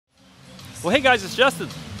Well, hey guys, it's Justin.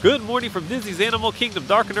 Good morning from Disney's Animal Kingdom,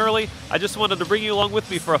 dark and early. I just wanted to bring you along with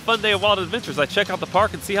me for a fun day of wild adventures. I check out the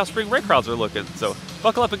park and see how spring break crowds are looking. So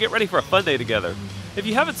buckle up and get ready for a fun day together. If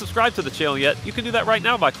you haven't subscribed to the channel yet, you can do that right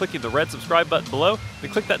now by clicking the red subscribe button below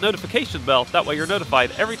and click that notification bell. That way you're notified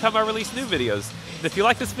every time I release new videos. And if you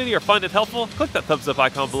like this video or find it helpful, click that thumbs up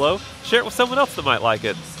icon below. Share it with someone else that might like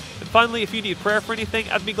it. And finally, if you need prayer for anything,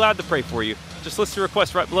 I'd be glad to pray for you. Just list your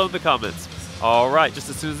request right below in the comments. Alright, just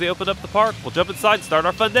as soon as they open up the park, we'll jump inside and start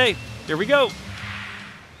our fun day. Here we go!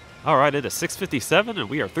 Alright, it is 6:57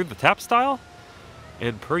 and we are through the tap style.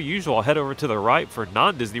 And per usual, I'll head over to the right for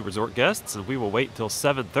non-Disney resort guests, and we will wait until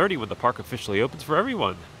 7:30 when the park officially opens for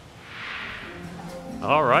everyone.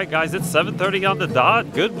 Alright guys, it's 7:30 on the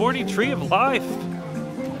dot. Good morning, Tree of Life!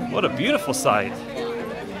 What a beautiful sight!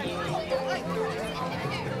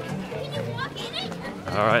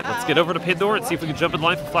 Alright, let's get over to Pandora and see if we can jump in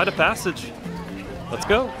line for Flight of Passage. Let's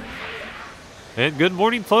go! And good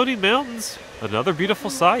morning, Floating Mountains! Another beautiful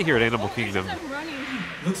sight here at Animal Kingdom.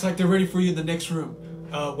 Looks like they're ready for you in the next room.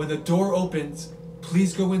 When the door opens,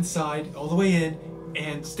 please go inside, all the way in,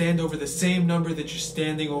 and stand over the same number that you're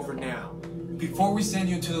standing over now. Before we send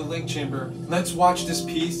you into the link chamber, let's watch this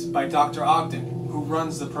piece by Dr. Ogden, who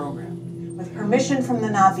runs the program. With permission from the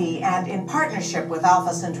Na'vi and in partnership with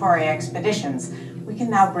Alpha Centauri Expeditions, we can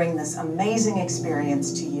now bring this amazing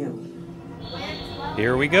experience to you.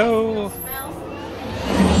 Here we go!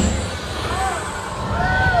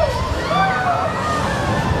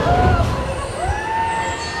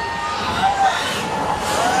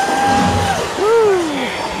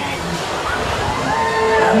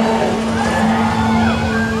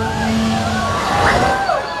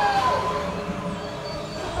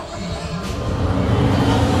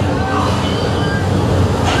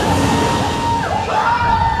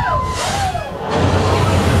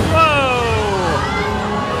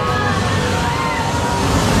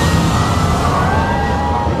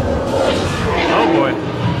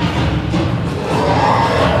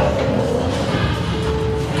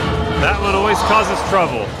 Causes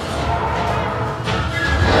trouble.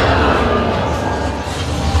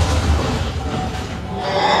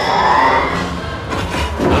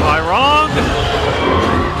 Am I wrong?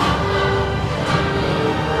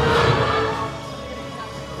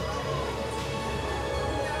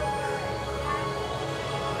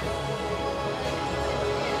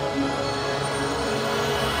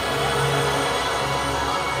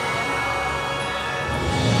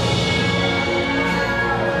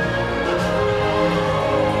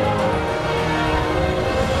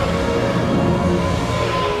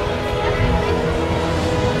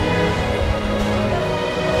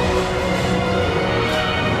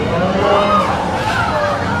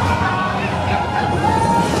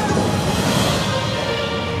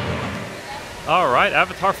 Alright,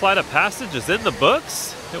 Avatar Flight of Passage is in the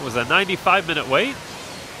books. It was a 95-minute wait.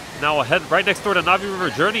 Now we'll head right next door to Na'vi River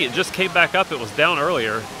Journey. It just came back up. It was down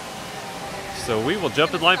earlier. So we will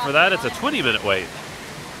jump in line for that. It's a 20-minute wait.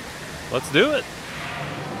 Let's do it.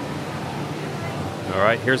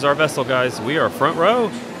 Alright, here's our vessel, guys. We are front row.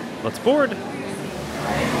 Let's board.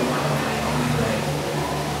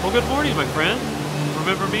 Well, good morning, my friend.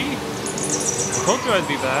 Remember me? I told you I'd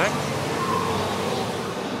be back.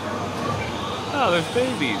 Oh, there's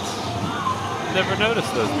babies. Never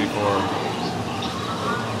noticed those before.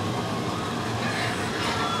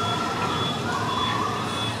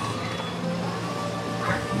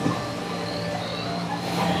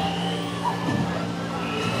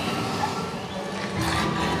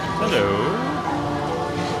 Hello.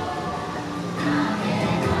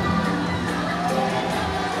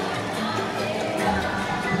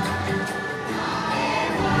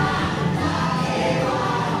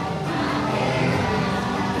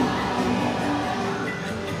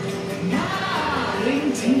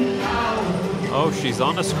 Oh, she's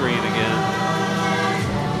on the screen again.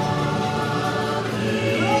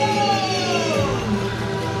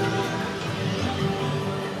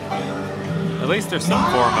 At least there's some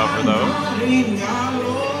form of her, though.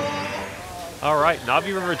 Alright,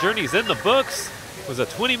 Na'vi River Journey's in the books. It was a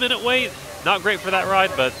 20-minute wait. Not great for that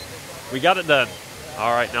ride, but we got it done.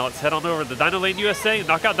 Alright, now let's head on over to Dino Lane USA and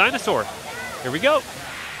knock out Dinosaur. Here we go.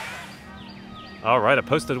 Alright, a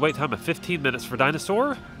posted wait time of 15 minutes for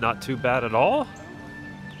Dinosaur. Not too bad at all.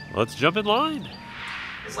 Let's jump in line.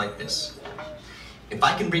 It's like this. If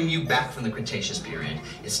I can bring you back from the Cretaceous period,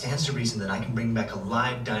 it stands to reason that I can bring back a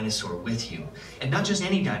live dinosaur with you. And not just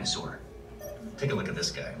any dinosaur. Take a look at this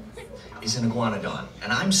guy. He's an iguanodon,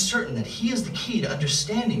 and I'm certain that he is the key to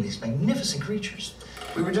understanding these magnificent creatures.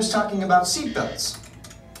 We were just talking about seatbelts.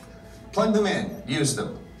 Plug them in, use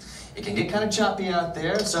them. It can get kind of choppy out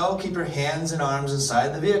there, so keep your hands and arms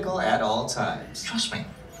inside the vehicle at all times. Trust me,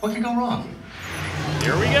 what could go wrong?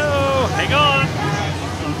 Here we go. Hang on.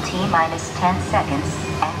 In T-minus 10 seconds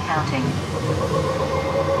and counting.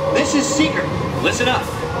 This is Seeker. Listen up.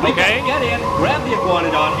 Okay. Get in, grab the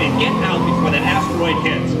iguanodon, and get out before that asteroid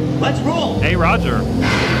hits. Let's roll. Hey, Roger.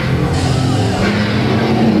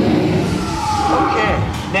 Okay,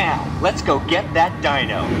 now let's go get that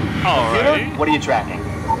dino. All Computer, right. what are you tracking?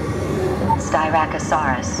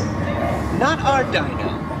 Styracosaurus. Not our dino.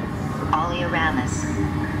 Oleoramus.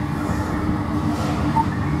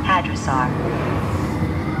 Hadrosaur.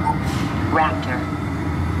 Raptor.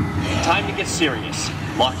 Time to get serious.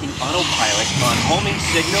 Locking autopilot on homing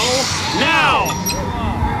signal Now!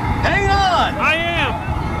 Hang on! I am.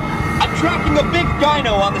 I'm tracking a big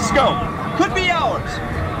dino on the scope. Could be ours.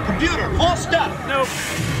 Computer, full stop. Nope.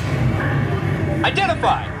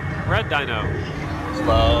 Identify. Red dino.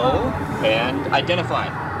 Slow and identify.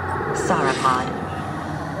 Sauropod.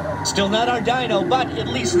 Still not our dino, but at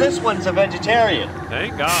least this one's a vegetarian.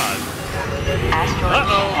 Thank God. Asteroid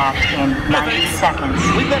impact in 90 seconds.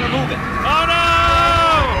 We better move it. Oh no!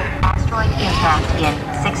 Asteroid impact in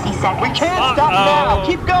 60 seconds. We can't stop now.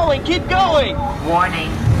 Keep going, keep going.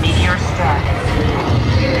 Warning, meteor strike.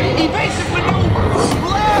 Evasive maneuver.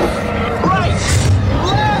 Left, right,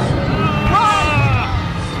 left, right.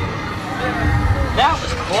 That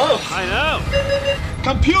was close. I know.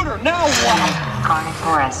 Computer, now what?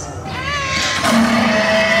 Carnotaurus.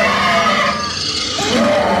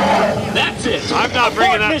 That's it. I'm not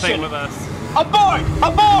bringing Abort that thing mission. with us. Abort!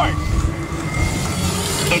 Abort!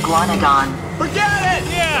 Iguanodon. Forget it!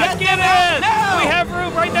 Yeah, get in! Now! We have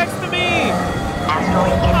room right next to me!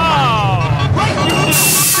 Asteroid impact. Oh! Right,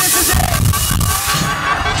 this is it!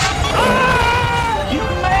 You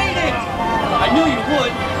made it! I knew you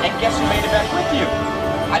would, and guess who made it back with you?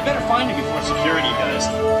 I better find you before security does.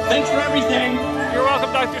 Thanks for everything! You're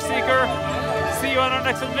welcome, Dr. Seeker. See you on our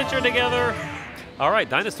next adventure together. All right,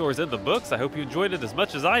 dinosaurs in the books. I hope you enjoyed it as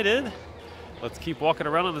much as I did. Let's keep walking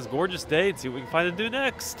around on this gorgeous day and see what we can find to do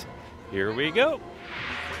next. Here we go.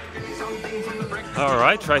 All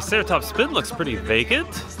right, Triceratops spin looks pretty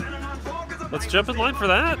vacant. Let's jump in line for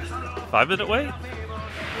that. 5-minute wait.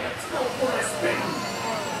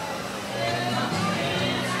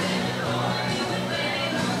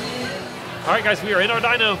 All right, guys, we are in our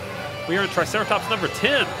dino. We are in Triceratops number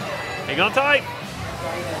 10. Hang on tight.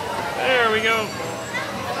 There we go.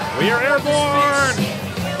 We are airborne.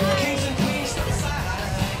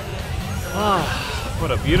 Ah, what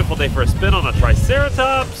a beautiful day for a spin on a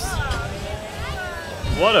Triceratops.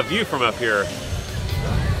 What a view from up here.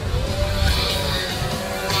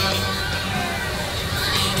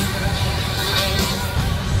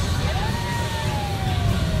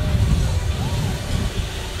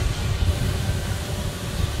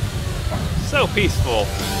 So peaceful.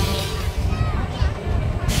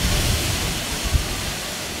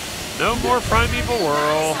 No more primeval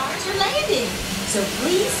whirl. Start your landing, so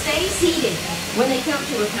please stay seated. When they come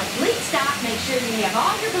to a complete stop, make sure you have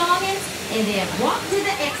all your belongings and then walk to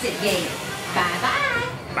the exit gate. Bye-bye.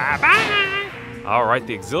 Bye-bye. All right,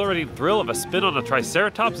 the exhilarating thrill of a spin on a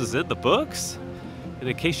Triceratops is in the books. And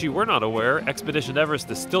in case you were not aware, Expedition Everest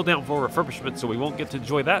is still down for refurbishment, so we won't get to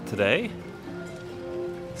enjoy that today.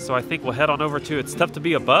 So I think we'll head on over to It's Tough to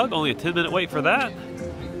Be a Bug, only a 10-minute wait for that.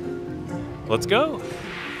 Let's go.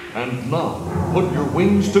 And now, put your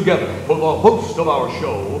wings together for the host of our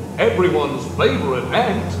show, everyone's favorite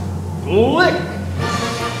ant, Flick!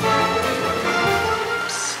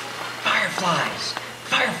 Psst. Fireflies!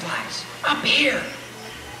 Fireflies! Up here!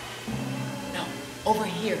 No, over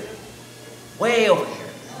here. Way over here.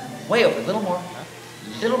 Way over. Little more.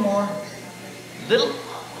 Little more. Little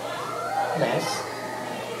less.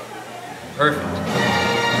 Perfect.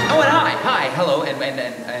 Oh, and hi, hello,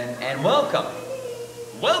 and welcome.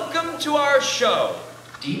 Welcome to our show.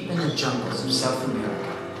 Deep in the jungles of South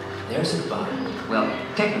America, there's a bug. Well,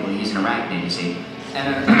 technically he's an arachnid, you see.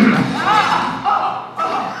 And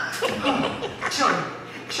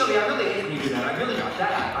Chili, I really hate when you do that. I really got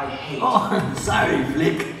that. I hate. Oh, I'm sorry,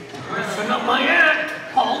 Flick. Listen up, my ant!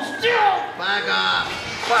 Hold still! Back off.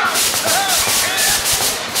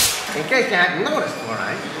 In case you hadn't noticed, all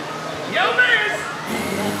right? You miss!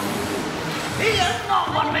 Here, no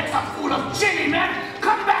one makes a fool of Chili, man!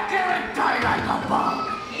 Come back here and die like a bug!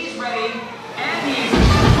 He's ready, and he's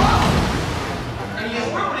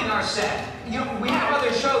ruining our set. You know, we have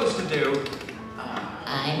other shows to do.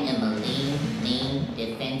 I am a lean, mean,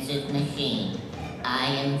 defensive machine. I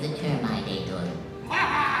am the Terminator.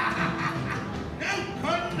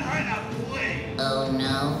 Oh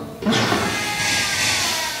no.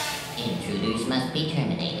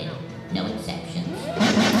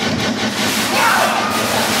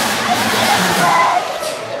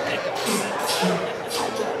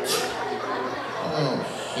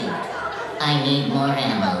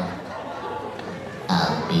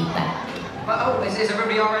 Oh, is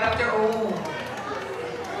everybody all right up there? Oh.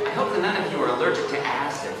 I hope that none of you are allergic to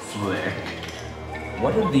acid. Flick.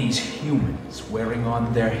 What are these humans wearing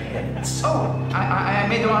on their heads? Oh, I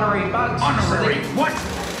made them honorary bugs. Honorary what?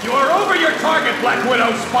 You are over your target, Black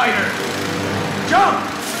Widow Spider! Jump!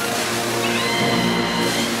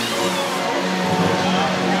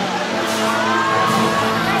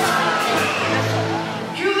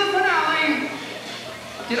 Cue the finale!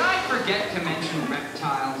 Did I forget to mention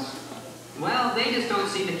reptiles? Well, they just don't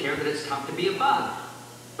seem to care that it's tough to be a bug.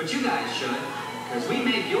 But you guys should, because we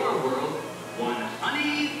make your world one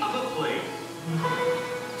honey of a place.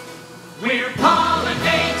 We're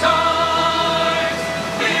pollinators!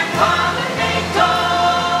 We're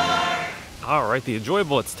pollinators! All right, the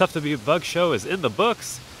enjoyable It's Tough to Be a Bug show is in the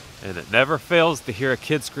books, and it never fails to hear a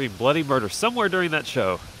kid scream bloody murder somewhere during that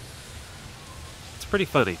show. It's pretty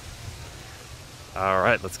funny. All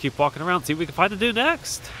right, let's keep walking around, see what we can find to do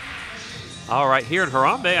next. All right, here in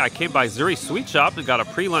Harambe, I came by Zuri's Sweet Shop and got a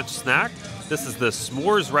pre-lunch snack. This is the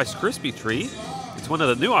S'mores Rice Krispie treat. It's one of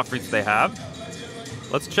the new offerings they have.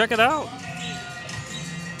 Let's check it out.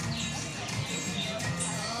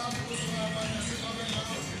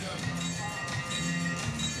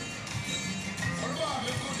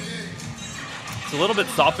 It's a little bit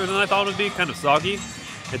softer than I thought it would be, kind of soggy.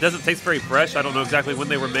 It doesn't taste very fresh. I don't know exactly when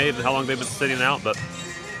they were made and how long they've been sitting out, but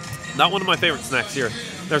not one of my favorite snacks here.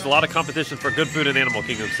 There's a lot of competition for good food in Animal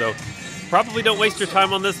Kingdom, so probably don't waste your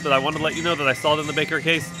time on this, but I wanted to let you know that I saw it in the baker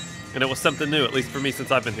case, and it was something new, at least for me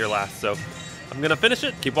since I've been here last. So I'm going to finish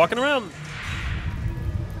it, keep walking around.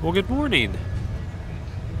 Well, good morning.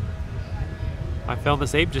 I found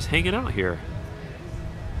this ape just hanging out here.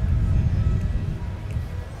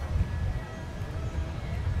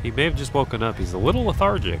 He may have just woken up. He's a little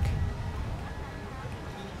lethargic.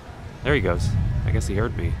 There he goes. I guess he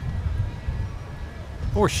heard me.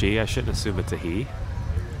 Or she. I shouldn't assume it's a he.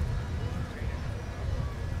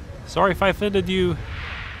 Sorry if I offended you.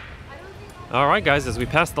 All right, guys, as we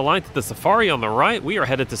pass the line to the safari on the right, we are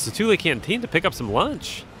headed to Satu'li Canteen to pick up some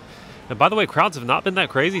lunch. And by the way, crowds have not been that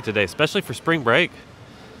crazy today, especially for spring break.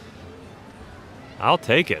 I'll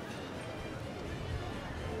take it.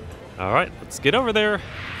 All right, let's get over there.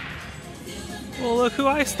 Well, look who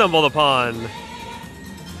I stumbled upon.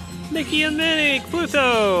 Mickey and Minnie,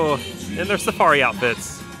 Pluto, in their safari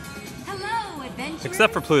outfits. Hello, adventurers.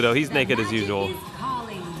 Except for Pluto, he's naked as usual.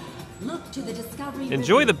 Look to the discovery.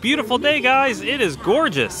 Enjoy the beautiful day, guys. It is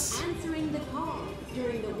gorgeous. Answering the call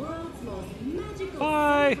during the world's most magical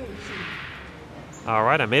Bye. All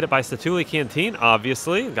right, I made it by Satu'li Canteen,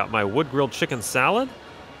 obviously. Got my wood-grilled chicken salad,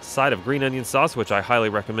 side of green onion sauce, which I highly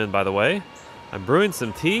recommend, by the way. I'm brewing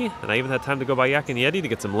some tea, and I even had time to go by Yak and Yeti to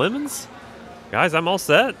get some lemons. Guys, I'm all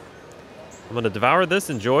set. I'm going to devour this,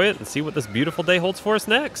 enjoy it, and see what this beautiful day holds for us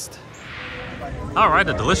next. All right,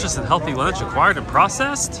 a delicious and healthy lunch acquired and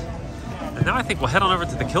processed. And now I think we'll head on over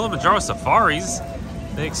to the Kilimanjaro Safaris.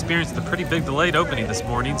 They experienced a pretty big delayed opening this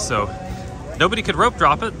morning, so nobody could rope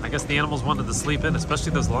drop it. I guess the animals wanted to sleep in,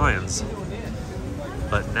 especially those lions.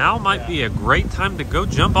 But now might be a great time to go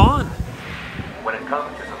jump on. When it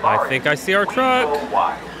comes to safari, I think I see our truck.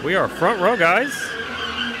 We are front row, guys.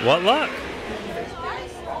 What luck?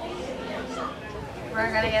 We're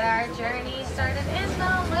gonna get our journey started in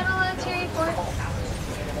the Little Cherry Forest.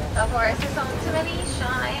 The forest is home to many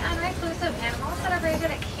shy and reclusive animals that are very good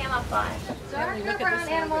at camouflage. Dark or brown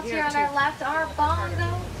animals here on our left are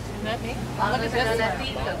bongos. Bongos are known as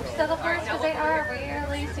the ghosts of the forest because they are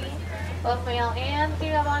rarely seen. Both male and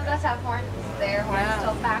female bongos have horns. Their horns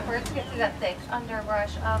tilt backwards to get through that thick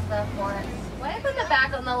underbrush of the forest. Way up in the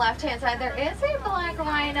back on the left-hand side, there is a black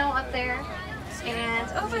rhino up there. And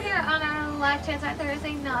over here on our left-hand side, there is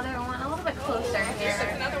another one a little bit closer here.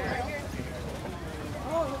 There's another one right here.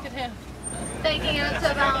 Oh, look at him. They can go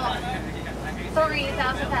to about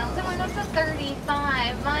 3,000 pounds and wind up to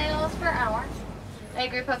 35 miles per hour. A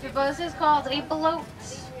group of hippos is called a bloat.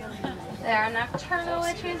 They are nocturnal,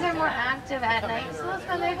 which means they're more active at night, so they'll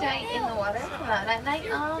spend their day in the water, not at night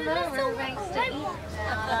on the riverbanks to eat.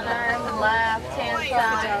 On our left-hand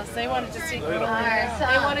side, They wanted to see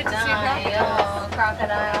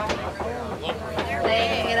crocodile. They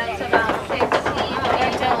can get up to about 16 feet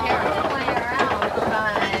long, weigh around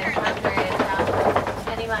 500 pounds.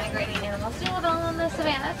 Any migrating animals do it on the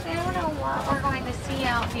savannah, so we don't know what we're going to see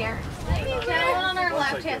out here. Now on our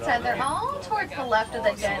left-hand side, they're all towards the left of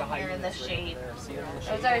the den here in the shade.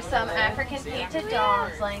 Those are some African painted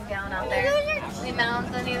dogs laying down out there. The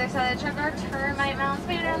mounds on either side of the truck are termite mounds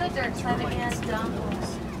made on the dirt side and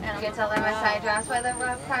animals can tell them a side dress by the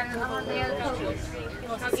rough pattern on their coats.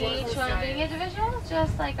 Each one being individual,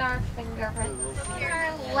 just like our fingerprints. Here,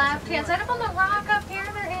 our left-hand side up on the rock up here,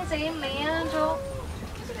 there is a mandrill.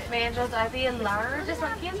 Mandrills are the largest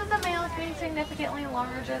monkeys, with the males being significantly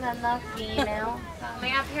larger than the female.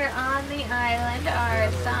 Coming up here on the island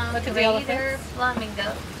are some greater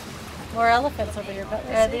flamingos. More elephants over here, but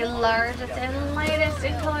they're the largest and lightest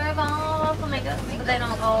in color of all flamingos, but they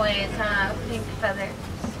don't always have pink feathers.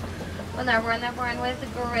 When they're born with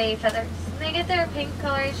gray feathers. They get their pink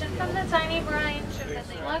coloration from the tiny brine strip.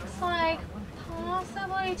 Looks like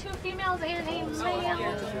possibly 2 females and a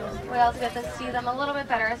male. We also get to see them a little bit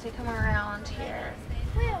better as we come around here.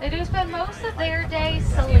 They do spend most of their day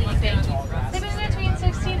sleeping. Sleeping between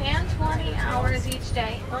 16 and 20 hours each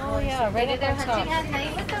day. Oh yeah, right. They do their hunting at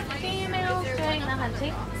night with the females doing the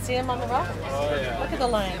hunting. See them on the rock? Oh, yeah. Look at the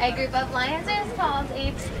lion. A group of lions is called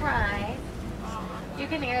a pride. You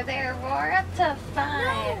can hear their roar up to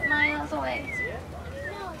 5 miles away.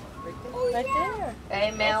 Right there.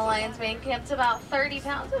 A male lion's mane camp's about 30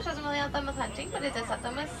 pounds, which doesn't really help them with hunting, but it does help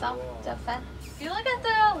them with self-defense. If you look at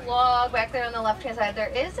the log back there on the left-hand side, there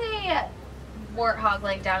is a warthog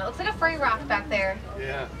laying down. It looks like a free rock back there.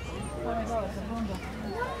 Yeah.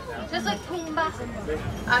 Just like Pumbaa.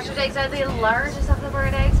 Ostrich eggs are the largest of the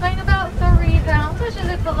bird eggs, weighing about 3 pounds, which is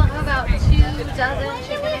equivalent to about 2 dozen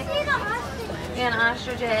chicken eggs. An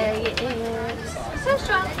ostrich egg is so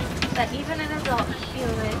strong that even an adult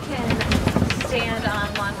human can stand on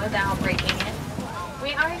one without breaking it.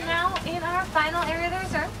 We are now in our final area of the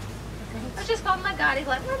reserve, which is called Magadi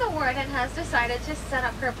Glen, where the warden has decided to set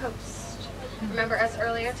up her post. Remember us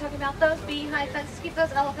earlier talking about those beehive fences to keep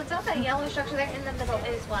those elephants out? That yellow structure there in the middle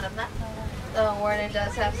is one of them. The warden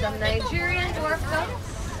does have some Nigerian dwarf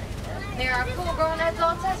goats. There are full-grown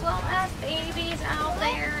adults as well as babies out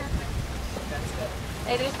there.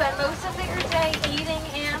 They do spend most of their day eating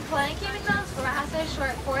and playing, keeping those grasses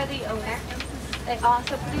short for the owner. They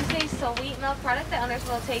also produce a sweet milk product that owners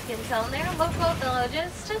will take and sell in their local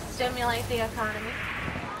villages to stimulate the economy.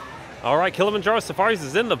 All right, Kilimanjaro Safaris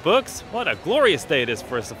is in the books. What a glorious day it is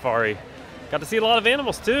for a safari. Got to see a lot of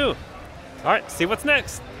animals too. All right, see what's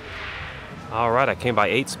next. All right, I came by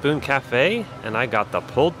 8 Spoon Cafe and I got the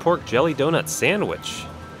pulled pork jelly donut sandwich.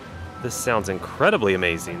 This sounds incredibly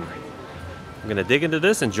amazing. I'm gonna dig into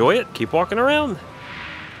this, enjoy it, keep walking around.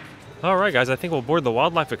 All right, guys, I think we'll board the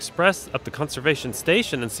Wildlife Express up to Conservation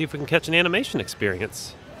Station and see if we can catch an animation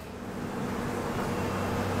experience.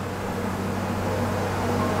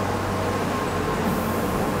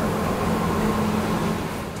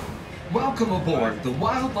 Welcome aboard the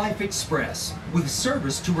Wildlife Express with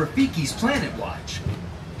service to Rafiki's Planet Watch.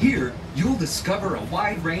 Here, you'll discover a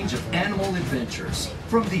wide range of animal adventures,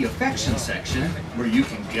 from the affection section, where you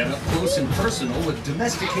can get up close and personal with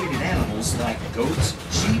domesticated animals like goats,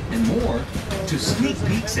 sheep, and more, to sneak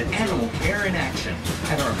peeks at animal care in action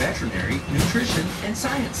at our veterinary, nutrition, and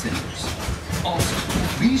science centers.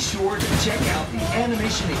 Also, be sure to check out the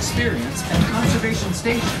animation experience at Conservation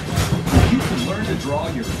Station, where you can learn to draw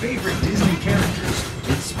your favorite Disney characters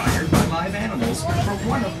inspired by live animals from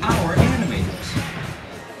one of our animators.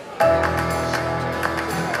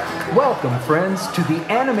 Welcome, friends, to the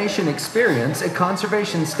animation experience at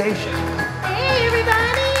Conservation Station. Hey,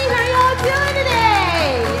 everybody! How y'all doing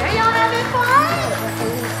today? Are y'all having fun?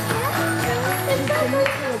 It's so good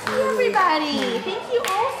to see everybody. Thank you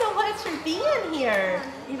all so much for being here.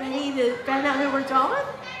 You ready to find out who we're drawing?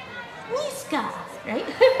 Miska, right?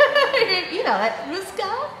 You know that.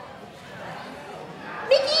 Miska?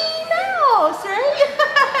 Mickey Mouse, right?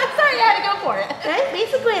 Sorry, I had to go for it. Right?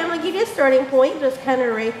 Basically, I'm going to give you a starting point, just kind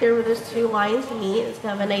of right there where there's 2 lines to meet. It's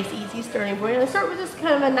kind of a nice, easy starting point. I'm going to start with just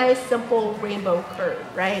kind of a nice, simple rainbow curve,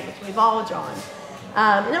 right? Which we've all drawn.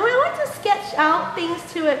 And then I like to sketch out things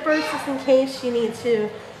to it first, just in case you need to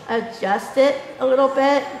adjust it a little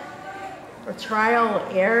bit, or trial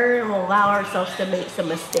and error, and we'll allow ourselves to make some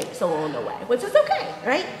mistakes along the way, which is okay,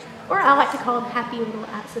 right? Or I like to call them happy little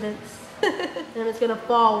accidents. And it's gonna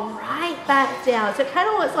fall right back down. So it kind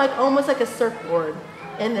of looks like almost like a surfboard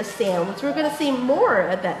in the sand, which we're gonna see more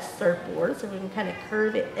of that surfboard, so we can kind of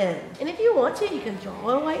curve it in. And if you want to, you can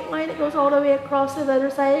draw a white line that goes all the way across to the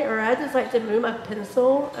other side, or I just like to move my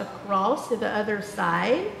pencil across to the other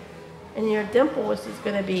side, and your dimple is just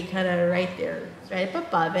gonna be kind of right there. It's right up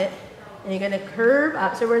above it, and you're gonna curve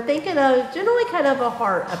up. So we're thinking of generally kind of a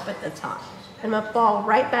heart up at the top. I'm going to fall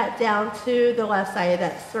right back down to the left side of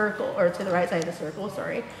that circle, or to the right side of the circle,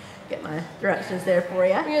 sorry. Get my directions there for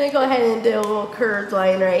you. We're going to go ahead and do a little curved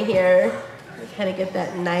line right here. Kind of get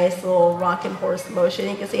that nice little rocking horse motion.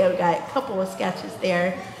 You can see I've got a couple of sketches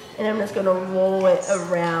there And I'm just gonna roll it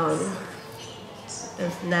around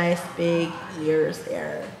those nice big ears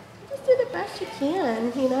there. Just do the best you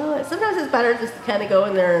can, you know. Sometimes it's better just to kind of go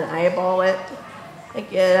in there and eyeball it.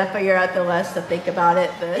 Again, I figure out the less to think about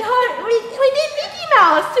it, but we did Mickey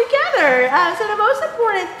Mouse together. So the most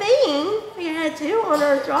important thing we had to on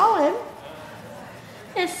our drawing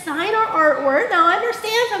is sign our artwork. Now I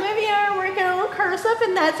understand some of you are working on cursive,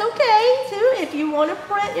 and that's okay too. If you want to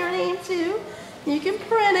print your name too, you can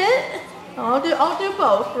print it. I'll do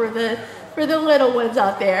both for the little ones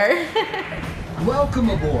out there. Welcome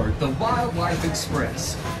aboard the Wildlife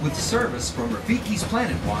Express with service from Rafiki's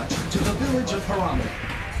Planet Watch to the village of Harambe.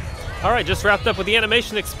 All right, just wrapped up with the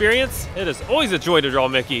animation experience. It is always a joy to draw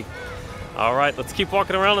Mickey. All right, let's keep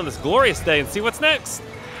walking around on this glorious day and see what's next.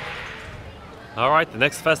 All right, the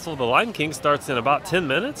next festival of the Lion King starts in about 10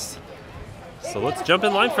 minutes. So let's jump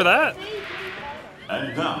in line for that.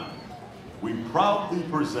 And now, we proudly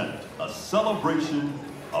present a celebration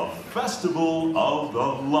of Festival of the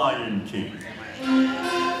Lion King.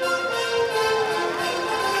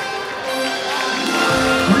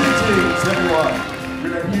 Greetings, everyone. We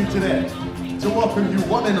are here today to welcome you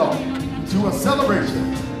one and all to a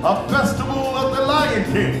celebration of Festival of the Lion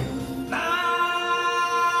King.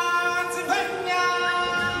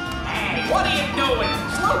 Hey, what are you doing?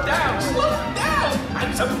 Slow down, slow down!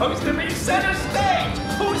 I'm supposed to be center stage!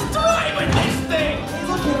 Who's driving this thing?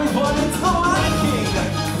 Look everyone, it's the Lion King!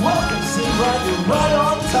 Welcome, Seabright, you're right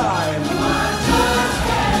on time!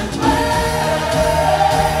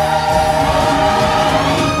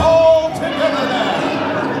 All together now!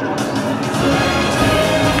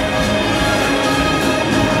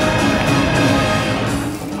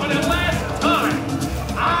 For the last time,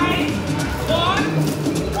 I want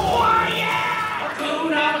quiet!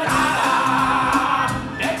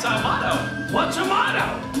 That's our motto. What's a motto?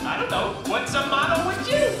 I don't know. What's a motto with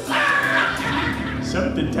you?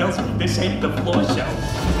 Something tells me this ain't the floor show.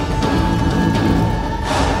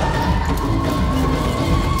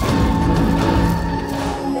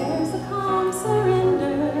 There's a calm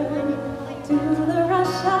surrender to the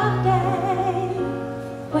rush of day,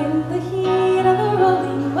 when the heat of the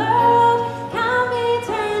rolling world can be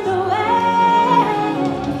turned away.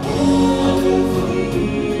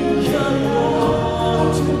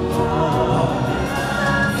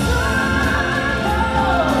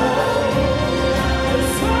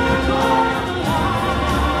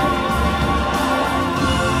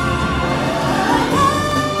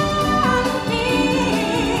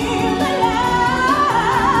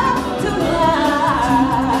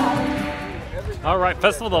 All right,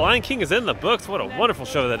 Festival of the Lion King is in the books. What a wonderful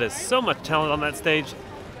show that is. So much talent on that stage.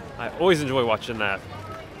 I always enjoy watching that.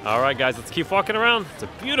 All right, guys, let's keep walking around. It's a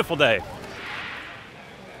beautiful day.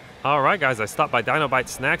 All right, guys, I stopped by Dino Bite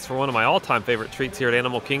Snacks for one of my all-time favorite treats here at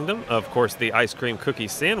Animal Kingdom. Of course, the ice cream cookie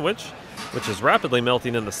sandwich, which is rapidly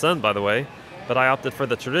melting in the sun, by the way. But I opted for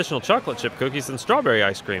the traditional chocolate chip cookies and strawberry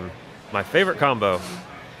ice cream, my favorite combo.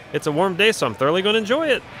 It's a warm day, so I'm thoroughly going to enjoy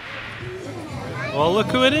it. Well, look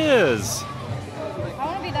who it is. I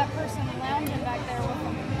want to be that person lounging back there with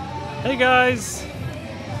them. Hey, guys.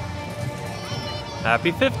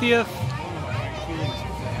 Happy 50th.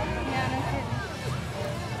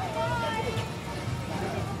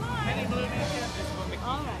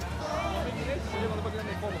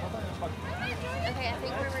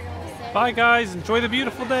 Bye, guys. Enjoy the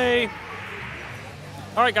beautiful day.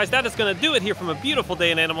 All right, guys, that is going to do it here from a beautiful day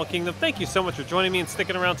in Animal Kingdom. Thank you so much for joining me and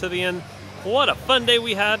sticking around to the end. What a fun day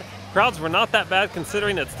we had. Crowds were not that bad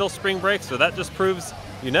considering it's still spring break, so that just proves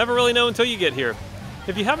you never really know until you get here.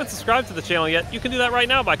 If you haven't subscribed to the channel yet, you can do that right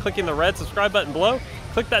now by clicking the red subscribe button below.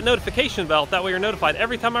 Click that notification bell, that way you're notified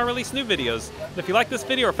every time I release new videos. And if you like this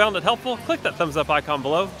video or found it helpful, click that thumbs up icon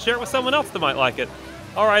below. Share it with someone else that might like it.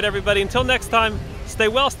 All right, everybody, until next time, stay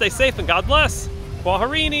well, stay safe, and God bless.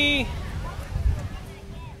 Kwaherini!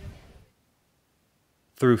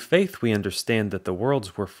 Through faith we understand that the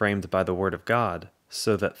worlds were framed by the word of God,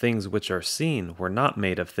 so that things which are seen were not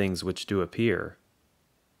made of things which do appear.